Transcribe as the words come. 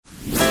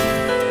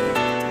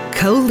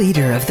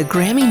Co-leader of the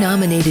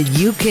Grammy-nominated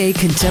UK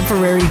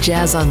Contemporary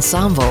Jazz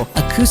Ensemble,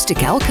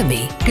 Acoustic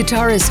Alchemy,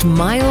 guitarist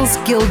Miles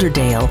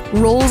Gilderdale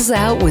rolls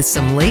out with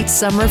some late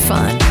summer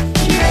fun.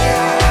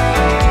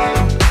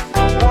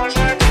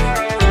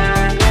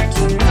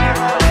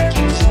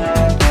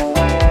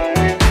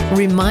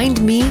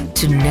 Remind me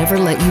to never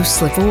let you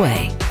slip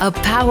away. A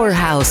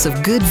powerhouse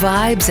of good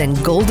vibes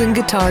and golden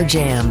guitar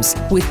jams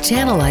with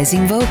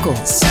tantalizing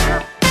vocals.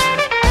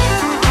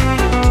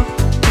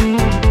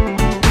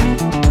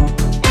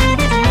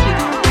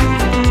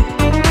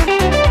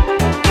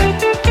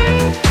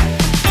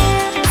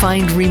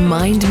 Find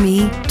Remind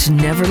Me to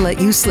Never Let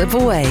You Slip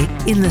Away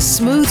in the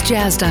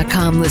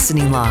smoothjazz.com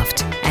listening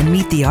loft and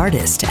meet the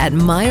artist at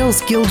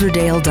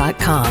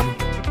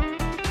milesgilderdale.com.